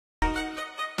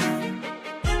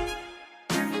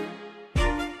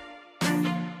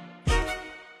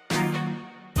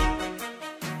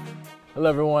Hello,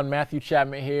 everyone. Matthew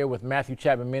Chapman here with Matthew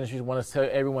Chapman Ministries. I want to tell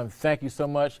everyone thank you so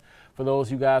much for those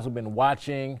of you guys who've been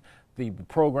watching the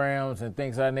programs and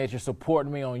things of that nature,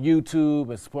 supporting me on YouTube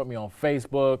and supporting me on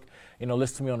Facebook,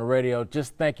 listen to me on the radio.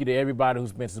 Just thank you to everybody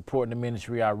who's been supporting the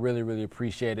ministry. I really, really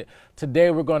appreciate it.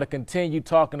 Today, we're going to continue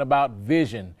talking about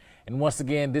vision. And once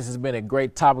again, this has been a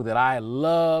great topic that I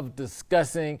love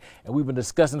discussing, and we've been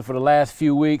discussing for the last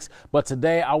few weeks. But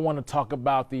today, I want to talk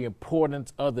about the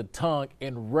importance of the tongue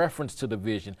in reference to the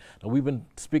vision. Now, we've been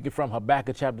speaking from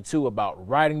Habakkuk chapter 2 about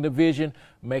writing the vision,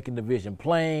 making the vision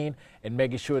plain, and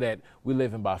making sure that we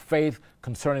live in by faith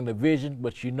concerning the vision.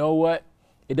 But you know what?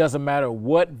 It doesn't matter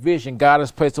what vision God has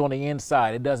placed on the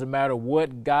inside. It doesn't matter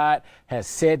what God has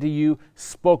said to you,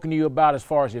 spoken to you about as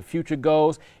far as your future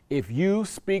goes. If you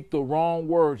speak the wrong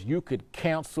words, you could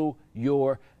cancel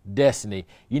your destiny.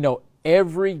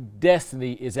 Every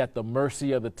destiny is at the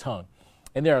mercy of the tongue.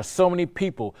 And there are so many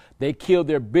people, they kill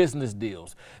their business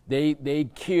deals. They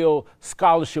kill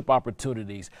scholarship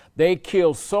opportunities. They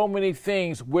kill so many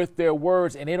things with their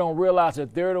words, and they don't realize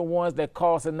that they're the ones that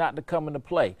cause it not to come into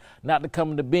play, not to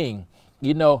come into being.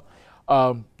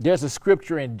 There's a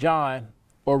scripture in John,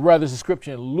 or rather there's a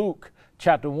scripture in Luke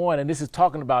chapter 1, and this is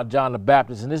talking about John the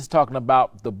Baptist, and this is talking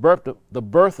about the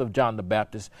birth of John the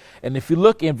Baptist. And if you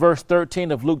look in verse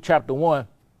 13 of Luke chapter 1,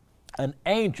 an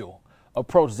angel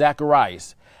approached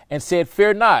Zacharias and said,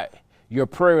 "Fear not, your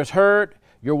prayer is heard.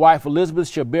 Your wife Elizabeth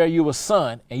shall bear you a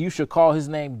son, and you shall call his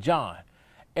name John."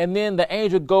 And then the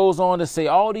angel goes on to say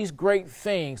all these great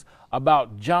things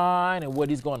about John and what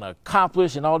he's going to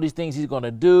accomplish and all these things he's going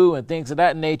to do and things of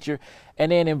that nature.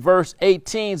 And then in verse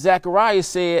 18, Zacharias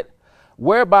said,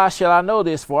 "Whereby shall I know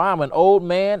this? For I am an old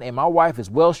man, and my wife is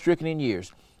well stricken in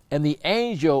years." And the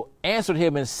angel answered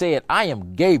him and said, "I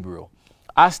am Gabriel.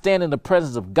 I stand in the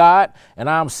presence of God, and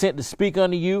I am sent to speak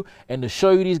unto you and to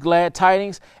show you these glad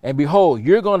tidings. And behold,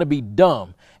 you're going to be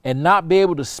dumb and not be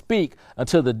able to speak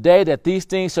until the day that these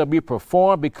things shall be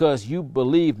performed, because you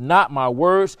believe not my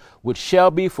words, which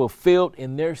shall be fulfilled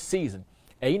in their season."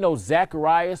 And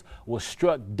Zacharias was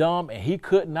struck dumb, and he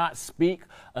could not speak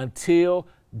until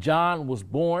John was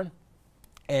born.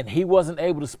 And he wasn't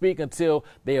able to speak until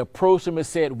they approached him and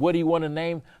said, "What do you want to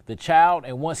name the child?"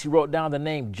 And once he wrote down the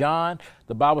name John,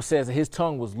 the Bible says that his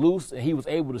tongue was loose and he was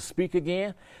able to speak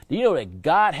again. Do you know that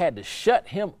God had to shut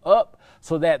him up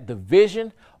so that the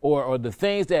vision or the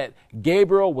things that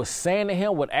Gabriel was saying to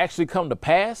him would actually come to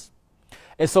pass?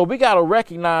 And so we got to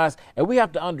recognize, and we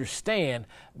have to understand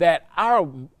that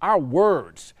our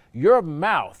words, your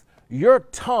mouth, your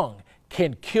tongue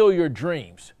can kill your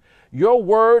dreams. Your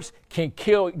words can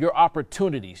kill your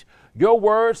opportunities. Your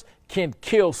words can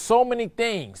kill so many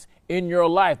things in your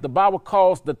life. The Bible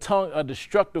calls the tongue a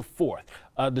destructive force.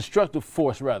 And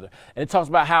it talks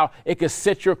about how it can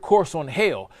set your course on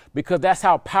hell, because that's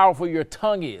how powerful your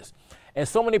tongue is. And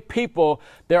so many people,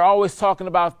 they're always talking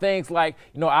about things like,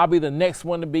 I'll be the next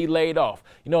one to be laid off.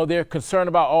 They're concerned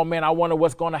about, oh man, I wonder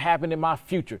what's going to happen in my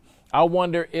future. I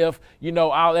wonder if,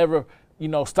 I'll ever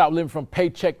stop living from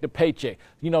paycheck to paycheck.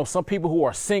 Some people who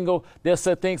are single, they'll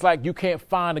say things like, you can't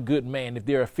find a good man if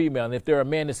they're a female. And if they're a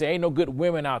man, they say, ain't no good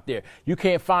women out there. You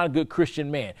can't find a good Christian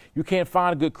man. You can't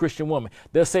find a good Christian woman.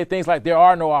 They'll say things like, there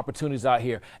are no opportunities out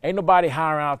here. Ain't nobody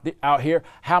hiring out here.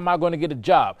 How am I going to get a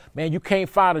job? Man, you can't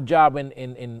find a job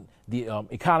in the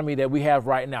economy that we have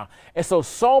right now. And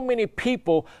so many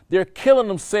people, they're killing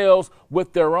themselves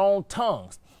with their own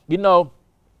tongues.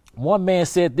 One man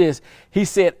said this. He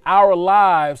said, our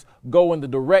lives go in the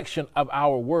direction of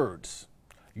our words.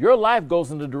 Your life goes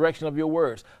in the direction of your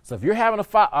words. So if you're having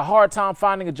a hard time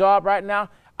finding a job right now,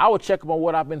 I would check up on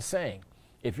what I've been saying.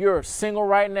 If you're single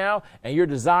right now and you're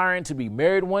desiring to be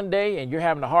married one day and you're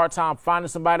having a hard time finding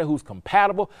somebody who's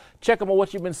compatible, check up on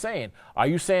what you've been saying. Are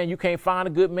you saying you can't find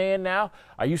a good man now?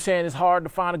 Are you saying it's hard to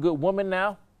find a good woman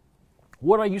now?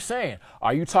 What are you saying?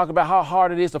 Are you talking about how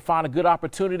hard it is to find a good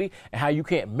opportunity and how you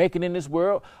can't make it in this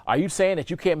world? Are you saying that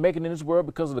you can't make it in this world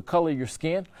because of the color of your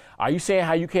skin? Are you saying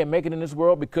how you can't make it in this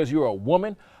world because you're a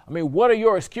woman? I mean, what are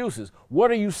your excuses?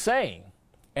 What are you saying?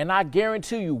 And I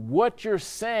guarantee you what you're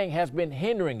saying has been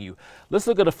hindering you. Let's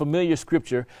look at a familiar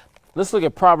scripture. Let's look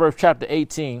at Proverbs chapter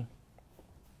 18,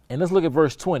 and let's look at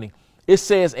verse 20. It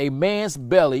says, a man's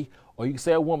belly, or you can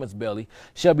say a woman's belly,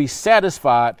 shall be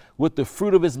satisfied with the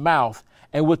fruit of his mouth,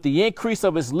 and with the increase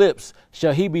of his lips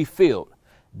shall he be filled.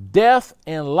 Death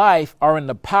and life are in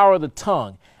the power of the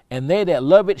tongue, and they that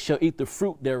love it shall eat the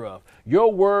fruit thereof.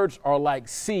 Your words are like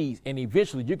seeds, and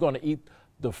eventually you're going to eat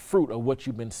the fruit of what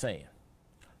you've been saying.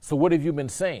 So what have you been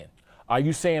saying? Are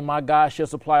you saying my God shall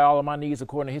supply all of my needs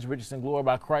according to his riches and glory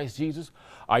by Christ Jesus?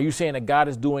 Are you saying that God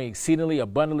is doing exceedingly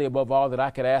abundantly above all that I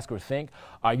could ask or think?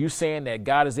 Are you saying that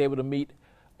God is able to meet?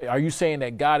 Are you saying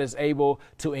that God is able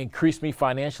to increase me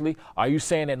financially? Are you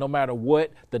saying that no matter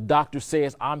what the doctor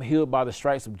says, I'm healed by the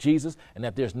stripes of Jesus and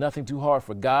that there's nothing too hard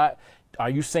for God? Are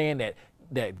you saying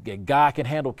that God can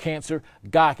handle cancer?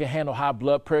 God can handle high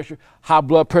blood pressure? High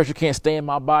blood pressure can't stay in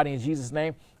my body in Jesus'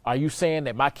 name? Are you saying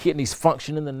that my kidneys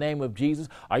function in the name of Jesus?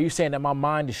 Are you saying that my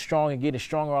mind is strong and getting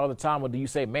stronger all the time? Or do you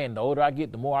say, man, the older I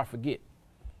get, the more I forget?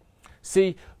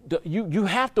 See, you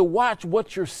have to watch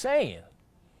what you're saying.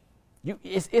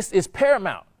 It's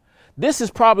paramount. This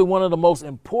is probably one of the most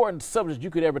important subjects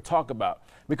you could ever talk about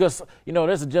because, you know,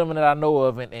 there's a gentleman that I know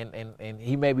of and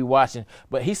he may be watching,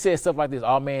 but he says stuff like this.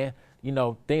 Oh, man, you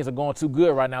know, things are going too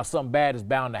good right now. Something bad is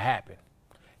bound to happen.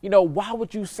 You know, why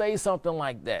would you say something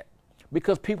like that?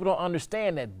 Because people don't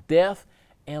understand that death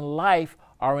and life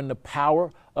are in the power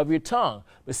of your tongue.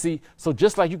 But see, so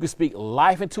just like you can speak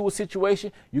life into a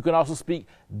situation, you can also speak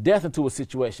death into a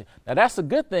situation. Now, that's a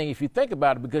good thing if you think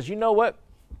about it, because you know what?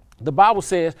 The Bible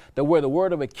says that where the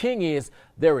word of a king is,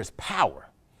 there is power.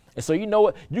 And so you know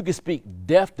what? You can speak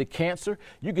death to cancer.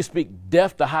 You can speak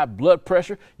death to high blood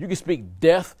pressure. You can speak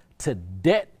death to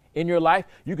debt in your life.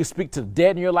 You can speak to the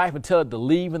dead in your life and tell it to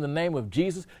leave in the name of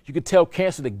Jesus. You can tell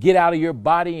cancer to get out of your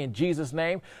body in Jesus'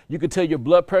 name. You can tell your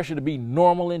blood pressure to be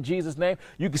normal in Jesus' name.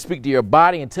 You can speak to your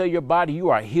body and tell your body you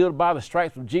are healed by the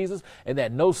stripes of Jesus and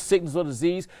that no sickness or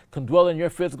disease can dwell in your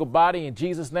physical body in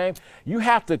Jesus' name. You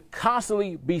have to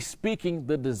constantly be speaking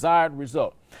the desired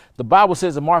result. The Bible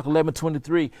says in Mark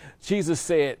 11:23, Jesus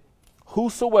said,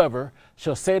 whosoever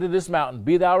shall say to this mountain,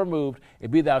 be thou removed,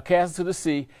 and be thou cast into the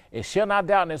sea, and shall not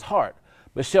doubt in his heart,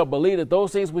 but shall believe that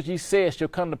those things which he says shall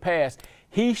come to pass,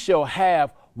 he shall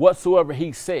have whatsoever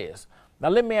he says. Now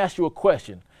let me ask you a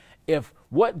question. If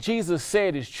what Jesus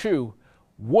said is true,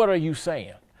 what are you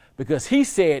saying? Because he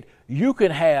said you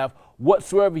can have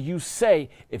whatsoever you say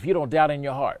if you don't doubt in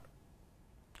your heart.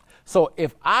 So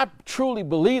if I truly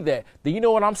believe that, then you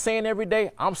know what I'm saying every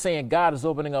day? I'm saying God is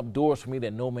opening up doors for me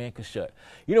that no man can shut.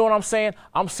 You know what I'm saying?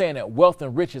 I'm saying that wealth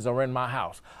and riches are in my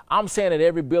house. I'm saying that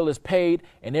every bill is paid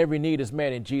and every need is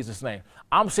met in Jesus' name.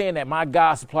 I'm saying that my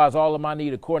God supplies all of my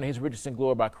need according to his riches and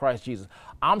glory by Christ Jesus.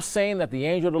 I'm saying that the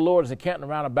angel of the Lord is encamping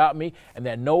around about me and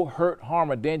that no hurt,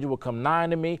 harm, or danger will come nigh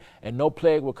unto me and no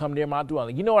plague will come near my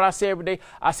dwelling. You know what I say every day?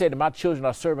 I say that my children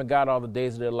are serving God all the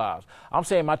days of their lives. I'm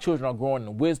saying my children are growing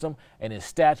in wisdom and in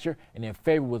stature and in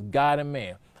favor with God and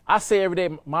man. I say every day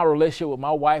my relationship with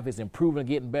my wife is improving and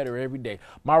getting better every day.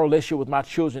 My relationship with my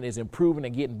children is improving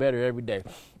and getting better every day.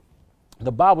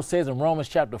 The Bible says in Romans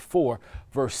chapter 4,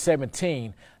 verse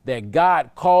 17, that God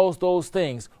calls those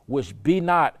things which be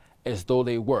not as though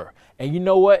they were. And you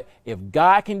know what? If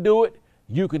God can do it,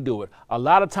 you can do it. A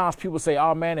lot of times people say,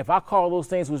 oh man, if I call those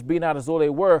things which be not as though they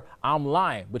were, I'm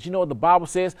lying. But you know what the Bible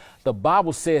says? The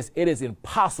Bible says it is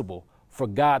impossible for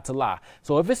God to lie.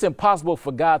 So if it's impossible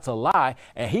for God to lie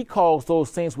and he calls those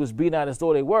things which be not as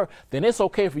though they were, then it's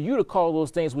okay for you to call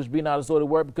those things which be not as though they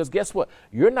were, because guess what?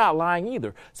 You're not lying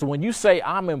either. So when you say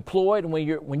I'm employed,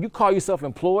 when you call yourself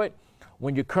employed,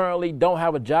 when you currently don't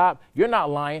have a job, you're not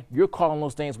lying. You're calling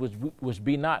those things which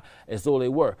be not as though they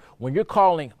were. When you're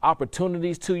calling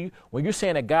opportunities to you, when you're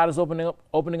saying that God is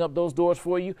opening up those doors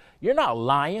for you, you're not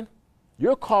lying.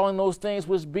 You're calling those things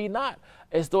which be not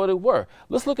as though they were.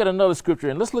 Let's look at another scripture,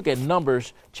 and let's look at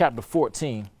Numbers chapter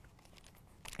 14.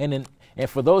 And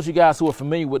for those of you guys who are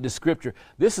familiar with this scripture,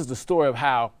 this is the story of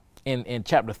how in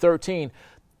chapter 13,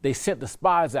 they sent the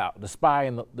spies out, the spy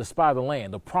the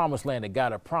land, the promised land that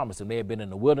God had promised them. They had been in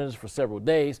the wilderness for several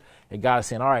days, and God is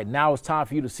saying, all right, now it's time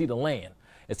for you to see the land.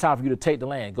 It's time for you to take the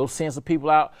land. Go send some people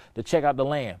out to check out the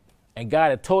land. And God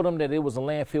had told them that it was a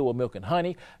land filled with milk and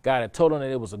honey. God had told them that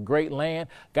it was a great land.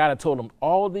 God had told them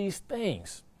all these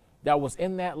things that was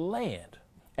in that land.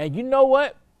 And you know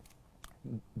what?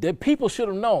 The people should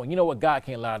have known. You know what? God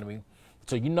can't lie to me.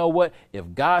 So you know what?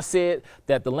 If God said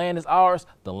that the land is ours,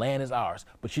 the land is ours.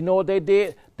 But you know what they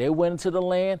did? They went into the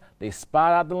land, they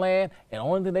spied out the land, and the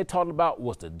only thing they talked about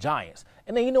was the giants.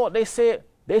 And then you know what they said?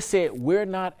 They said, we're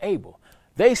not able.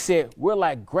 They said, we're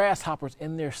like grasshoppers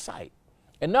in their sight.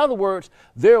 In other words,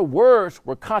 their words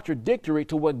were contradictory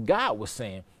to what God was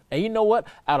saying. And you know what?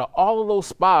 Out of all of those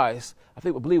spies, I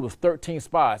believe it was 13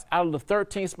 spies. Out of the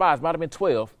 13 spies, might have been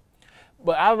 12.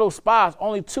 But out of those spies,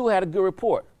 only 2 had a good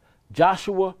report.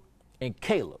 Joshua and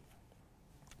Caleb.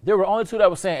 There were only 2 that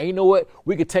were saying, hey, you know what?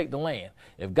 We could take the land.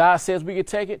 If God says we could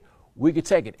take it, we could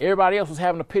take it. Everybody else was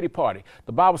having a pity party.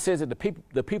 The Bible says that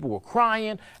the people were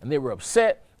crying and they were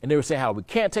upset. And they were saying how we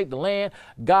can't take the land.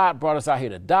 God brought us out here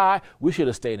to die. We should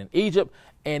have stayed in Egypt.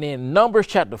 And in Numbers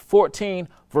chapter 14,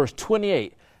 verse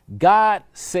 28, God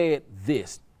said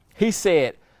this. He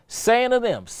said, saying to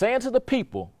them, saying to the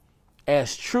people,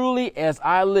 as truly as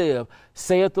I live,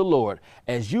 saith the Lord,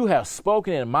 as you have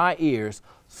spoken in my ears,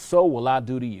 so will I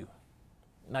do to you.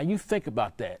 Now you think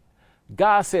about that.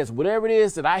 God says, whatever it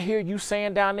is that I hear you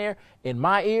saying down there in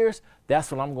my ears,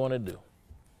 that's what I'm going to do.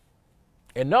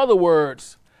 In other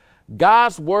words,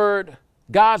 God's will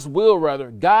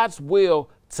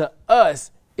to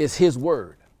us is his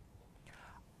word.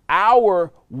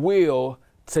 Our will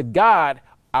to God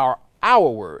are our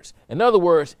words. In other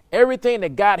words, everything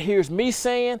that God hears me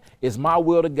saying is my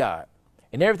will to God.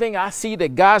 And everything I see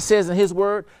that God says in his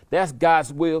word, that's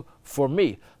God's will for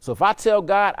me. So if I tell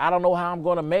God I don't know how I'm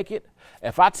going to make it,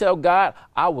 if I tell God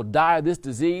I will die of this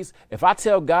disease, if I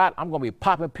tell God I'm going to be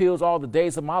popping pills all the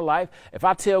days of my life, if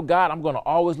I tell God I'm going to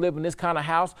always live in this kind of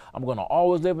house, I'm going to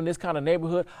always live in this kind of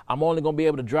neighborhood, I'm only going to be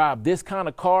able to drive this kind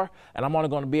of car, and I'm only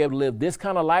going to be able to live this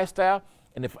kind of lifestyle,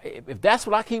 and if that's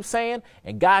what I keep saying,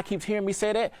 and God keeps hearing me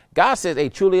say that, God says, hey,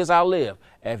 truly as I live,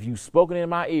 if you've spoken in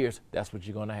my ears, that's what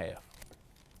you're going to have.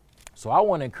 So I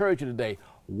want to encourage you today,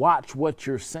 watch what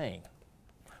you're saying.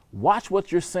 Watch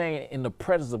what you're saying in the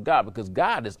presence of God, because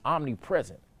God is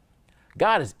omnipresent.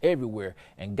 God is everywhere,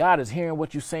 and God is hearing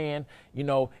what you're saying, in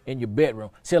your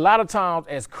bedroom. See, a lot of times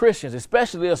as Christians,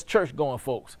 especially us church-going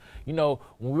folks, when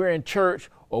we're in church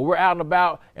or we're out and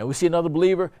about and we see another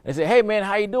believer and say, hey, man,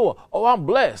 how you doing? Oh, I'm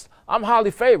blessed. I'm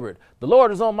highly favored. The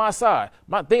Lord is on my side.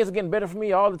 My things are getting better for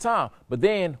me all the time. But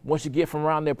then once you get from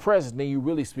around their presence, then you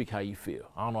really speak how you feel.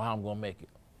 I don't know how I'm going to make it.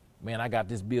 Man, I got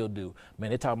this bill due. Man,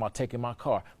 they're talking about taking my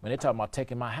car. Man, they're talking about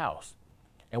taking my house.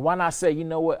 And why not say, you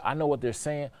know what? I know what they're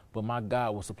saying, but my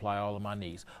God will supply all of my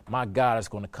needs. My God is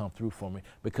going to come through for me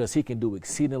because he can do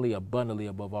exceedingly abundantly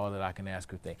above all that I can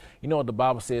ask or think. You know what the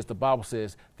Bible says? The Bible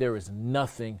says there is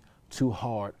nothing too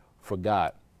hard for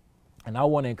God. And I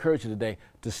want to encourage you today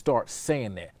to start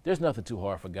saying that. There's nothing too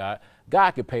hard for God.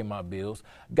 God can pay my bills.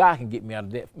 God can get me out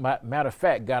of debt. Matter of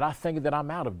fact, God, I think that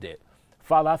I'm out of debt.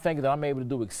 Father, I thank you that I'm able to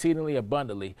do exceedingly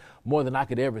abundantly more than I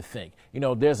could ever think.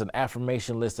 There's an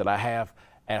affirmation list that I have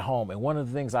at home. And one of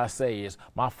the things I say is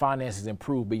my finances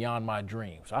improve beyond my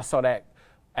dreams. I saw that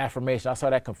affirmation. I saw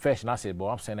that confession. I said, boy,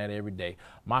 I'm saying that every day.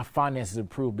 My finances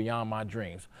improve beyond my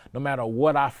dreams. No matter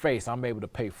what I face, I'm able to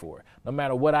pay for it. No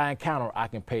matter what I encounter, I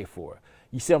can pay for it.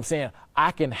 You see what I'm saying?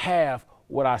 I can have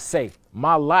what I say.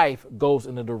 My life goes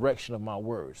in the direction of my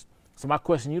words. So my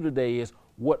question to you today is,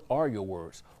 what are your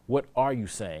words? What are you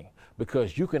saying?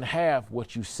 Because you can have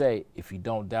what you say if you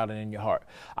don't doubt it in your heart.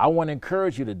 I want to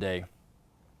encourage you today,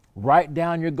 write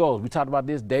down your goals. We talked about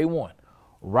this day one.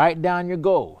 Write down your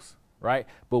goals, right?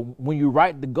 But when you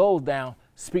write the goals down,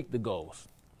 speak the goals.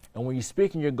 And when you're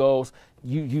speaking your goals,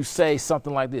 you say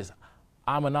something like this: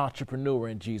 I'm an entrepreneur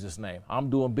in Jesus' name. I'm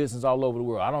doing business all over the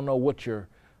world. I don't know what your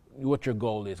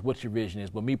goal is, what your vision is.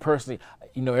 But me personally,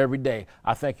 every day,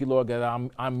 I thank you, Lord, that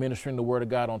I'm ministering the word of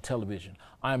God on television.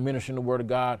 I'm ministering the word of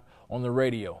God on the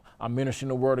radio. I'm ministering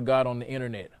the word of God on the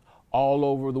internet, all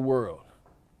over the world.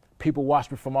 People watch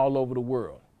me from all over the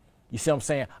world. You see what I'm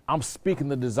saying? I'm speaking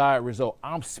the desired result.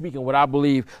 I'm speaking what I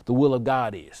believe the will of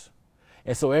God is.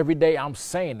 And so every day I'm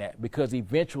saying that because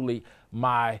eventually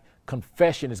my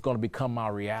confession is going to become my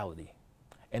reality.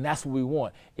 And that's what we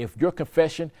want. If your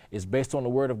confession is based on the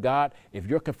word of God, if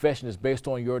your confession is based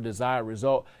on your desired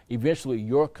result, eventually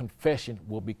your confession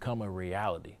will become a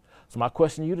reality. So my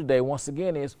question to you today, once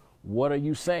again, is what are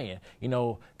you saying?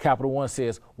 Capital One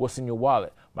says, what's in your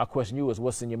wallet? My question to you is,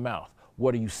 what's in your mouth?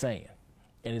 What are you saying?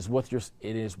 And is what you're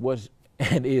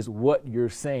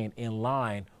saying in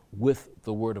line with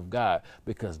the word of God?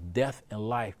 Because death and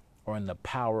life are in the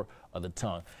power of the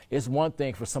tongue. It's one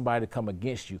thing for somebody to come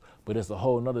against you, but it's a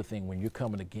whole nother thing when you're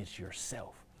coming against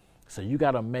yourself. So you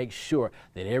got to make sure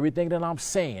that everything that I'm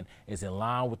saying is in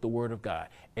line with the word of God.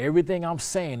 Everything I'm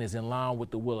saying is in line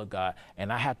with the will of God.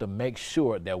 And I have to make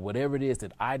sure that whatever it is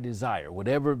that I desire,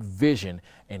 whatever vision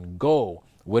and goal,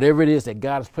 whatever it is that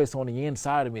God has placed on the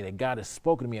inside of me, that God has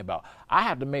spoken to me about, I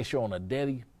have to make sure on a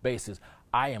daily basis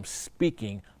I am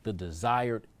speaking the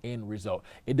desired end result.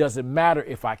 It doesn't matter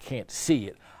if I can't see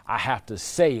it. I have to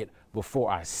say it before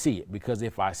I see it, because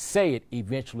if I say it,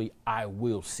 eventually I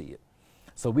will see it.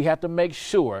 So we have to make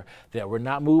sure that we're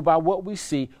not moved by what we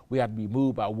see. We have to be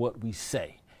moved by what we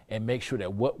say, and make sure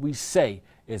that what we say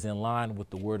is in line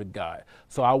with the word of God.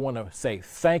 So I want to say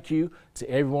thank you to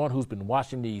everyone who's been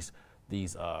watching these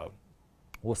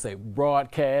we'll say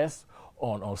broadcasts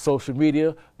on social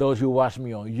media, those who are watching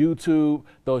me on YouTube,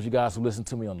 those of you guys who listen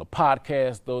to me on the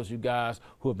podcast, those of you guys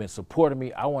who have been supporting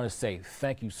me, I want to say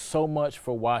thank you so much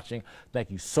for watching. Thank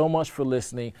you so much for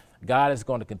listening. God is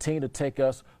going to continue to take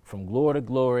us from glory to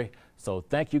glory. So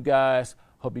thank you guys.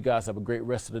 Hope you guys have a great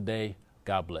rest of the day.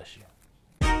 God bless you.